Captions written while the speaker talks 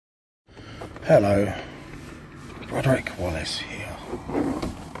Hello, Broderick Wallace here.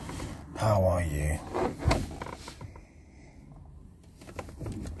 How are you?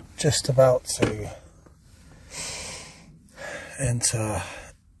 Just about to enter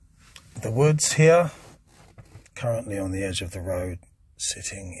the woods here. Currently on the edge of the road,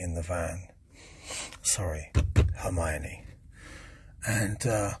 sitting in the van. Sorry, Hermione. And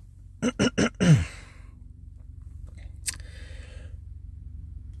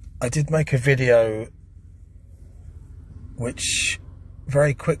I did make a video which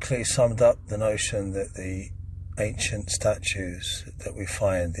very quickly summed up the notion that the ancient statues that we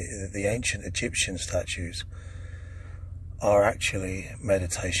find, the ancient Egyptian statues, are actually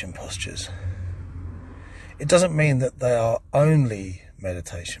meditation postures. It doesn't mean that they are only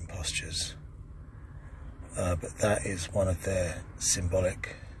meditation postures, but that is one of their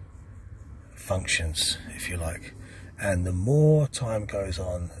symbolic functions, if you like. And the more time goes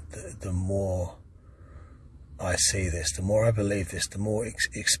on, the more I see this, the more I believe this, the more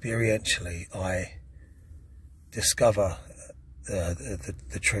experientially I discover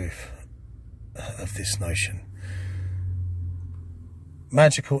the truth of this notion.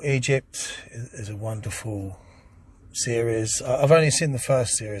 Magical Egypt is a wonderful series. I've only seen the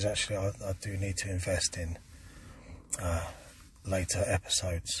first series, actually. I do need to invest in later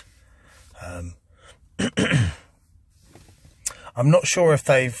episodes. I'm not sure if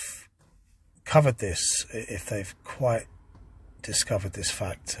they've covered this, if they've quite discovered this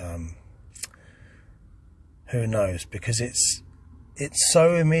fact. Who knows? Because it's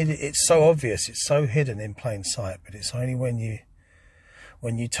so immediate, it's so obvious, it's so hidden in plain sight. But it's only when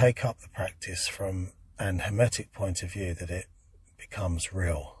you take up the practice from an Hermetic point of view that it becomes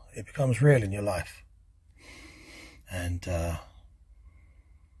real. It becomes real in your life. And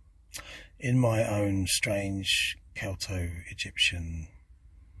in my own strange Celto-Egyptian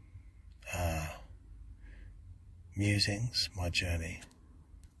musings, my journey.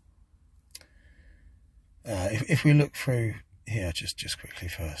 If we look through here, just quickly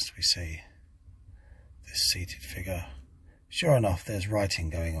first, we see this seated figure. Sure enough, there's writing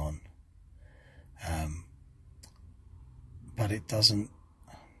going on, but it doesn't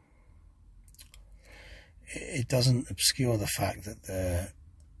obscure the fact that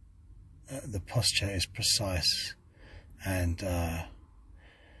the posture is precise. And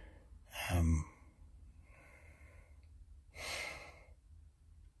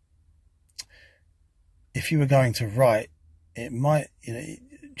if you were going to write, it might,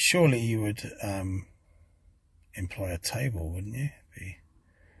 surely you would employ a table, wouldn't you?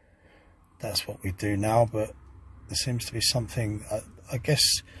 That's what we do now, but there seems to be something, I guess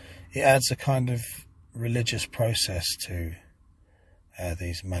it adds a kind of religious process to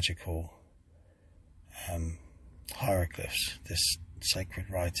these magical hieroglyphs, this sacred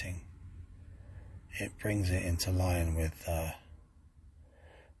writing. It brings it into line with a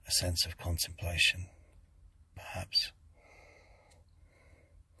sense of contemplation, perhaps.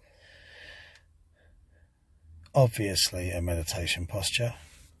 Obviously a meditation posture,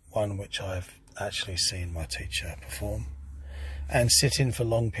 one which I've actually seen my teacher perform and sit in for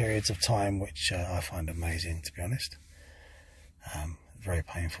long periods of time, which I find amazing, to be honest. Very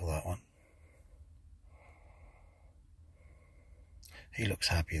painful, that one. He looks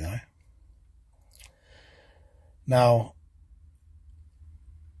happy though. Now,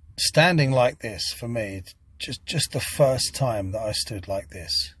 standing like this, for me, just the first time that I stood like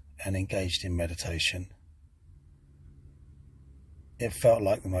this and engaged in meditation, it felt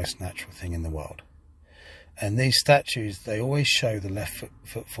like the most natural thing in the world. And these statues, they always show the left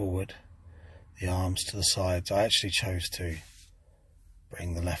foot forward, the arms to the sides. I actually chose to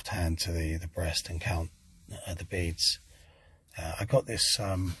bring the left hand to the breast and count the beads. I got this,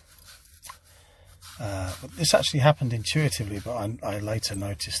 this actually happened intuitively, but I later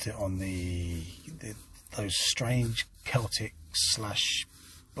noticed it on those strange Celtic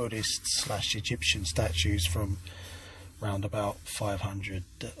 / Buddhist / Egyptian statues from round about 500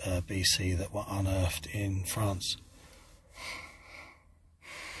 BC that were unearthed in France.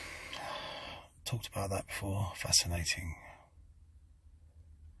 Talked about that before. Fascinating.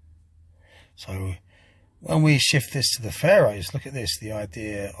 So when we shift this to the pharaohs, look at this, the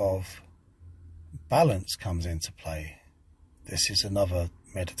idea of balance comes into play. This is another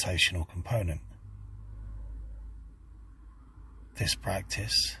meditational component. This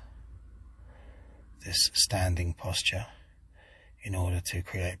practice, this standing posture, in order to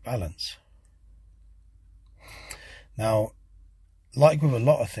create balance. Now, like with a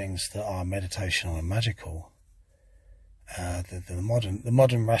lot of things that are meditational and magical, the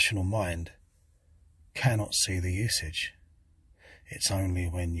modern rational mind cannot see the usage. It's only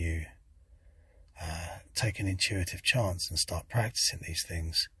when you take an intuitive chance and start practicing these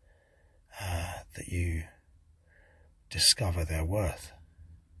things, that you discover their worth.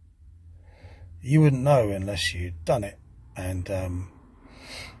 You wouldn't know unless you'd done it, and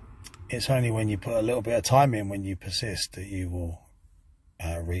it's only when you put a little bit of time in, when you persist, that you will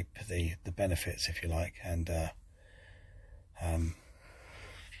reap the benefits, if you like. And it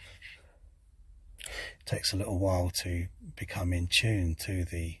takes a little while to become in tune to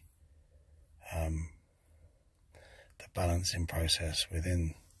the balancing process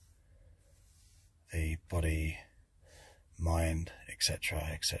within the body, mind,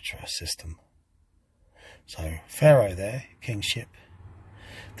 etc., system. So Pharaoh there, kingship.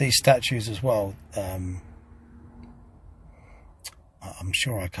 These statues as well, I'm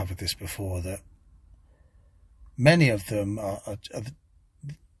sure I covered this before, that many of them are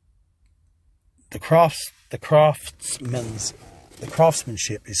the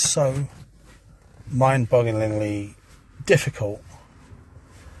craftsmanship is so mind-bogglingly difficult.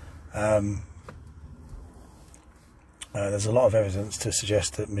 There's a lot of evidence to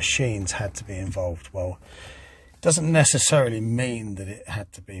suggest that machines had to be involved. Well, it doesn't necessarily mean that it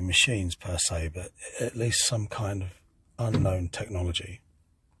had to be machines per se, but at least some kind of unknown technology.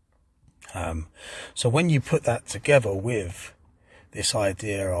 So when you put that together with this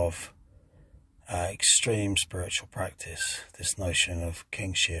idea of extreme spiritual practice, this notion of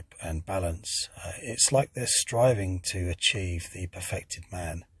kingship and balance, it's like they're striving to achieve the perfected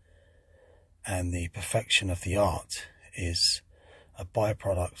man, and the perfection of the art is a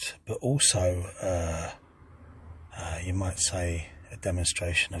byproduct, but also you might say a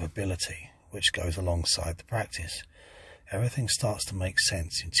demonstration of ability which goes alongside the practice. Everything starts to make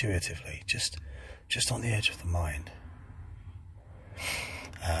sense intuitively, just on the edge of the mind.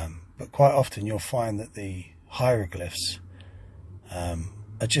 But quite often you'll find that the hieroglyphs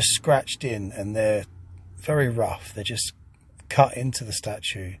are just scratched in, and they're very rough. They're just cut into the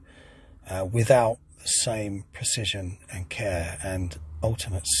statue without the same precision and care and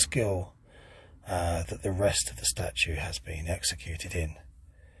ultimate skill that the rest of the statue has been executed in.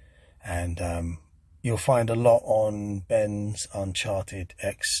 And you'll find a lot on Ben's Uncharted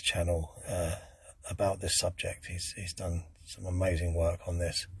X channel about this subject. He's done some amazing work on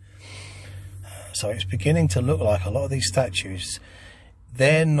this. So it's beginning to look like a lot of these statues,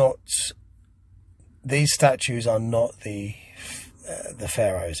 these statues are not the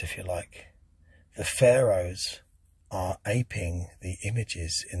pharaohs, if you like. The pharaohs are aping the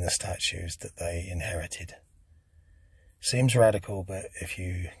images in the statues that they inherited. Seems radical, but if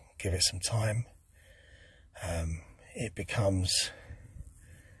you give it some time, it becomes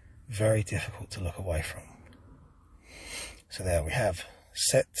very difficult to look away from. So there we have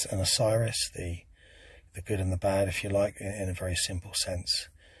Set and Osiris, the good and the bad, if you like, in a very simple sense.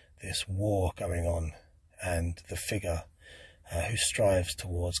 This war going on, and the figure who strives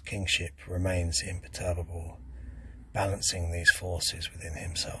towards kingship remains imperturbable, balancing these forces within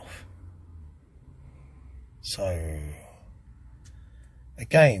himself. So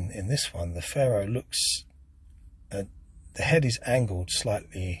again, in this one, the Pharaoh looks, the head is angled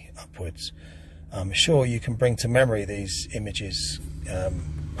slightly upwards. Sure, you can bring to memory these images,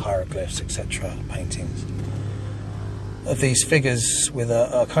 hieroglyphs, etc., paintings of these figures with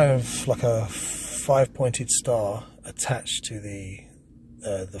a kind of like a five-pointed star attached to the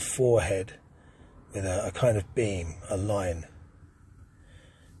forehead with a kind of beam, a line.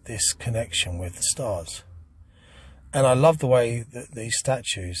 This connection with the stars. And I love the way that these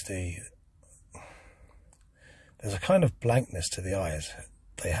statues, there's a kind of blankness to the eyes.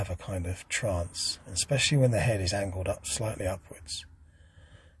 They have a kind of trance, especially when the head is angled up slightly upwards.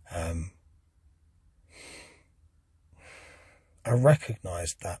 I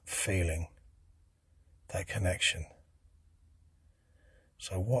recognise that feeling, that connection.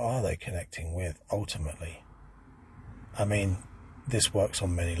 So what are they connecting with ultimately? I mean, this works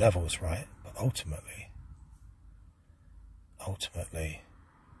on many levels, right? But ultimately,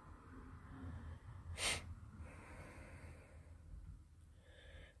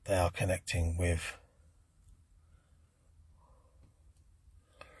 they are connecting with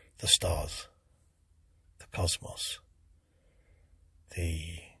the stars, the cosmos,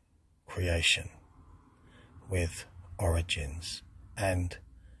 the creation, with origins, and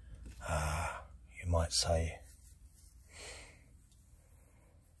you might say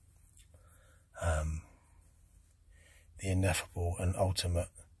the ineffable and ultimate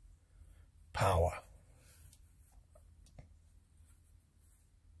power.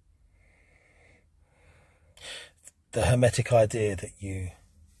 The Hermetic idea that you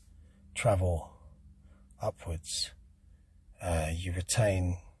travel upwards, you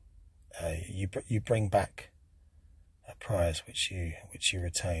retain you bring back a prize which you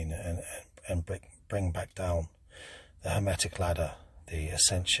retain, and bring back down the Hermetic ladder, the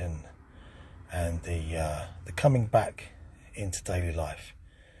ascension, and the coming back into daily life,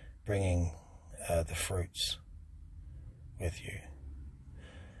 bringing the fruits with you.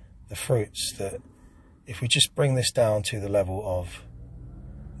 The fruits that, if we just bring this down to the level of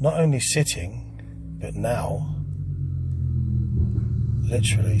not only sitting, but now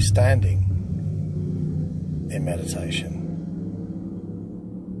literally standing in meditation.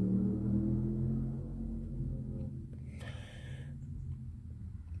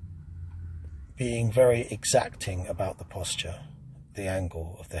 Being very exacting about the posture, the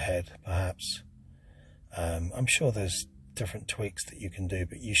angle of the head, perhaps. I'm sure there's different tweaks that you can do,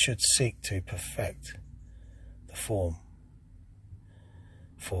 but you should seek to perfect the form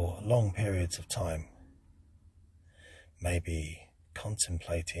for long periods of time. Maybe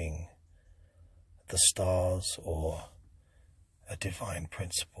contemplating the stars or a divine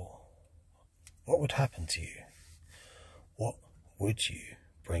principle. What would happen to you? What would you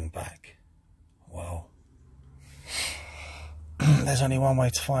bring back? Well, there's only one way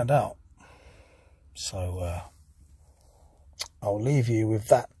to find out. So I'll leave you with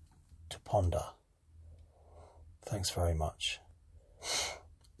that to ponder. Thanks very much.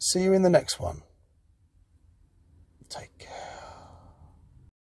 See you in the next one. Take care.